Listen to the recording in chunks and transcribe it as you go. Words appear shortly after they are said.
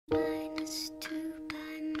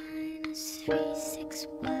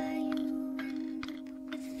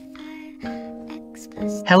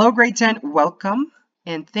Hello grade 10, welcome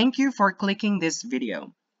and thank you for clicking this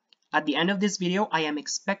video. At the end of this video, I am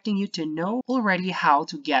expecting you to know already how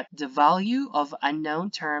to get the value of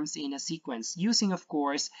unknown terms in a sequence using, of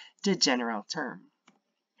course, the general term.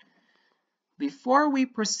 Before we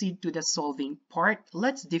proceed to the solving part,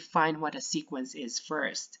 let's define what a sequence is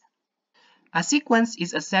first. A sequence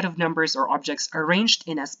is a set of numbers or objects arranged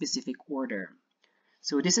in a specific order.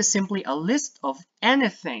 So this is simply a list of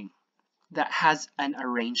anything that has an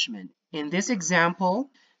arrangement. In this example,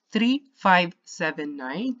 3, 5, 7,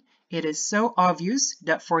 9, it is so obvious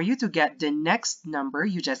that for you to get the next number,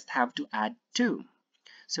 you just have to add 2.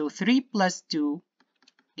 So 3 plus 2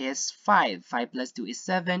 is 5, 5 plus 2 is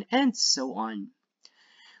 7, and so on.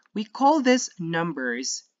 We call these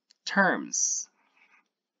numbers terms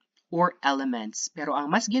or elements. Pero ang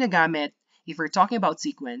mas ginagamit, if we're talking about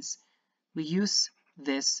sequence, we use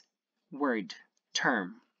this word,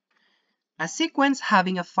 term. A sequence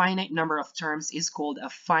having a finite number of terms is called a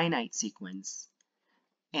finite sequence.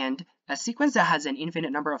 And a sequence that has an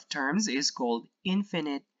infinite number of terms is called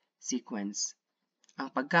infinite sequence. Ang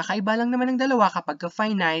pagkakaiba lang naman ng dalawa, kapag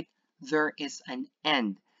finite, there is an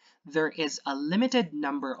end. There is a limited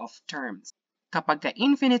number of terms. Kapag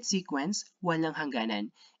infinite sequence, walang hangganan.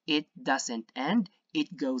 It doesn't end,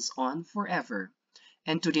 it goes on forever.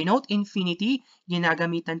 And to denote infinity,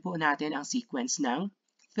 ginagamitan po natin ang sequence ng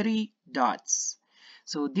 3 dots.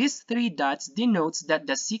 So these 3 dots denotes that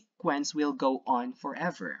the sequence will go on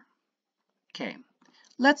forever. Okay,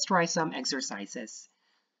 let's try some exercises.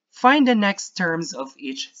 Find the next terms of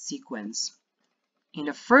each sequence. In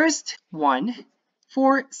the first one,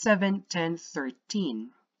 4, 7, 10, 13.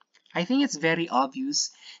 I think it's very obvious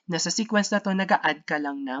na sa sequence na to nag-a-add ka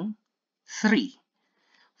lang ng 3.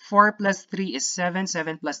 4 plus 3 is 7,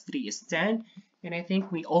 7 plus 3 is 10, and I think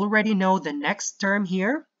we already know the next term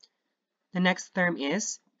here. The next term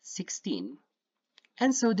is 16,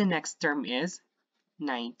 and so the next term is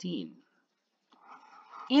 19.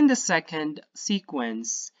 In the second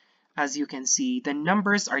sequence, as you can see, the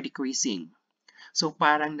numbers are decreasing. So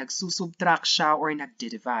parang nagsusubtract siya or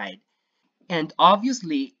nagdi-divide. And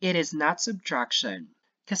obviously, it is not subtraction.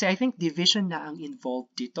 Kasi I think division na ang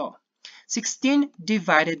involved dito. 16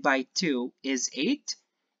 divided by 2 is 8.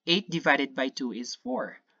 8 divided by 2 is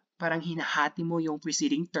 4. Parang hinahati mo yung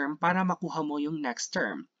preceding term para makuha mo yung next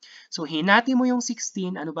term. So hinati mo yung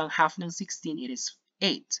 16. Ano bang half ng 16? It is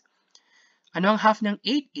 8. Ano ang half ng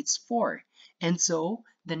 8? It's 4. And so,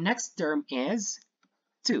 the next term is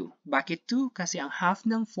 2. Bakit 2? Kasi ang half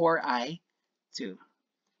ng 4 ay 2.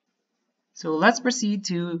 So let's proceed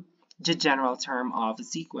to the general term of a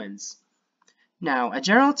sequence. Now, a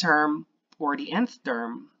general term, or the nth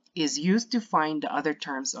term, is used to find the other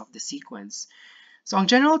terms of the sequence. So, ang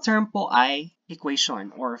general term po ay equation,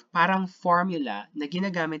 or parang formula na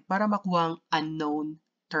ginagamit para makuha ang unknown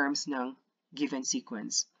terms ng given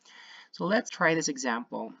sequence. So, let's try this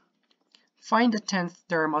example. Find the 10th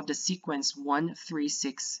term of the sequence 1, 3,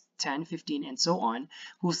 6, 10, 15, and so on,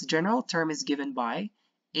 whose general term is given by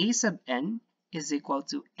a sub n is equal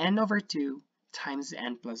to n over 2 times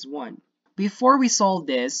n plus 1. Before we solve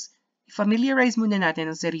this, familiarize muna natin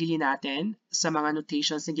ang sarili natin sa mga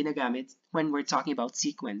notations na ginagamit when we're talking about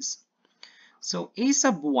sequence. So, a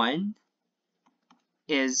sub 1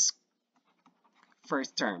 is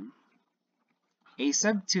first term. A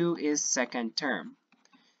sub 2 is second term.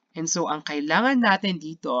 And so, ang kailangan natin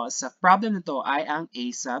dito sa problem na to ay ang a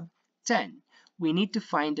sub 10. We need to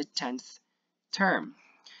find the 10th term.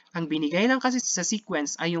 Ang binigay lang kasi sa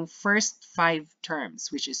sequence ay yung first 5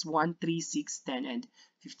 terms, which is 1, 3, 6, 10, and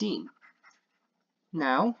 15.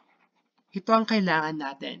 Now, ito ang kailangan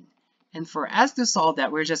natin. And for us to solve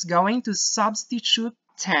that, we're just going to substitute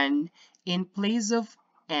 10 in place of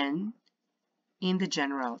n in the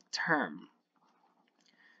general term.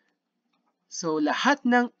 So, lahat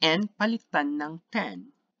ng n palitan ng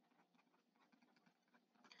 10.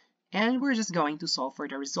 And we're just going to solve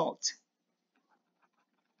for the result.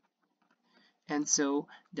 And so,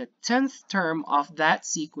 the 10th term of that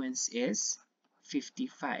sequence is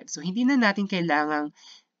 55. So, hindi na natin kailangang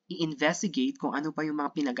i-investigate kung ano pa yung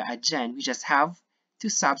mga pinag-a-add dyan. We just have to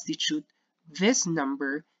substitute this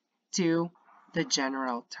number to the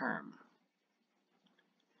general term.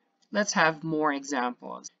 Let's have more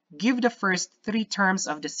examples. Give the first 3 terms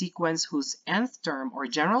of the sequence whose nth term or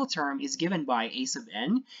general term is given by a sub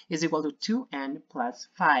n is equal to 2n plus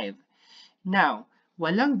 5. Now,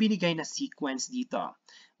 walang binigay na sequence dito.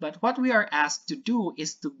 But what we are asked to do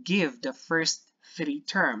is to give the first 3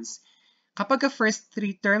 terms. Kapag first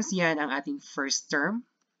 3 terms yan ang ating first term,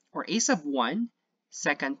 or a sub 1,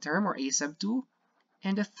 second term or a sub 2,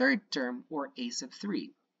 and the third term or a sub 3.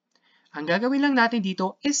 Ang gagawin lang natin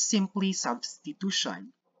dito is simply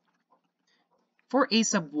substitution. For a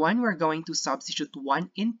sub 1, we're going to substitute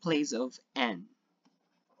 1 in place of n.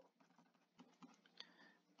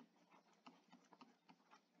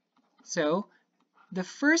 So, the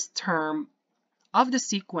first term of the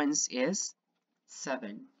sequence is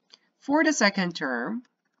 7. For the second term,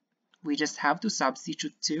 we just have to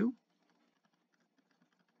substitute 2.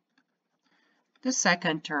 The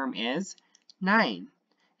second term is 9.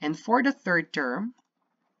 And for the third term,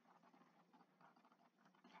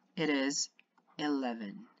 it is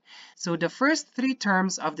 11. So the first three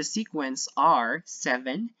terms of the sequence are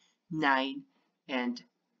 7, 9, and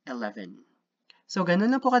 11. So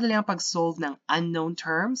ganun lang po kadali ang pag-solve ng unknown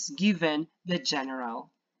terms given the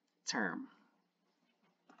general term.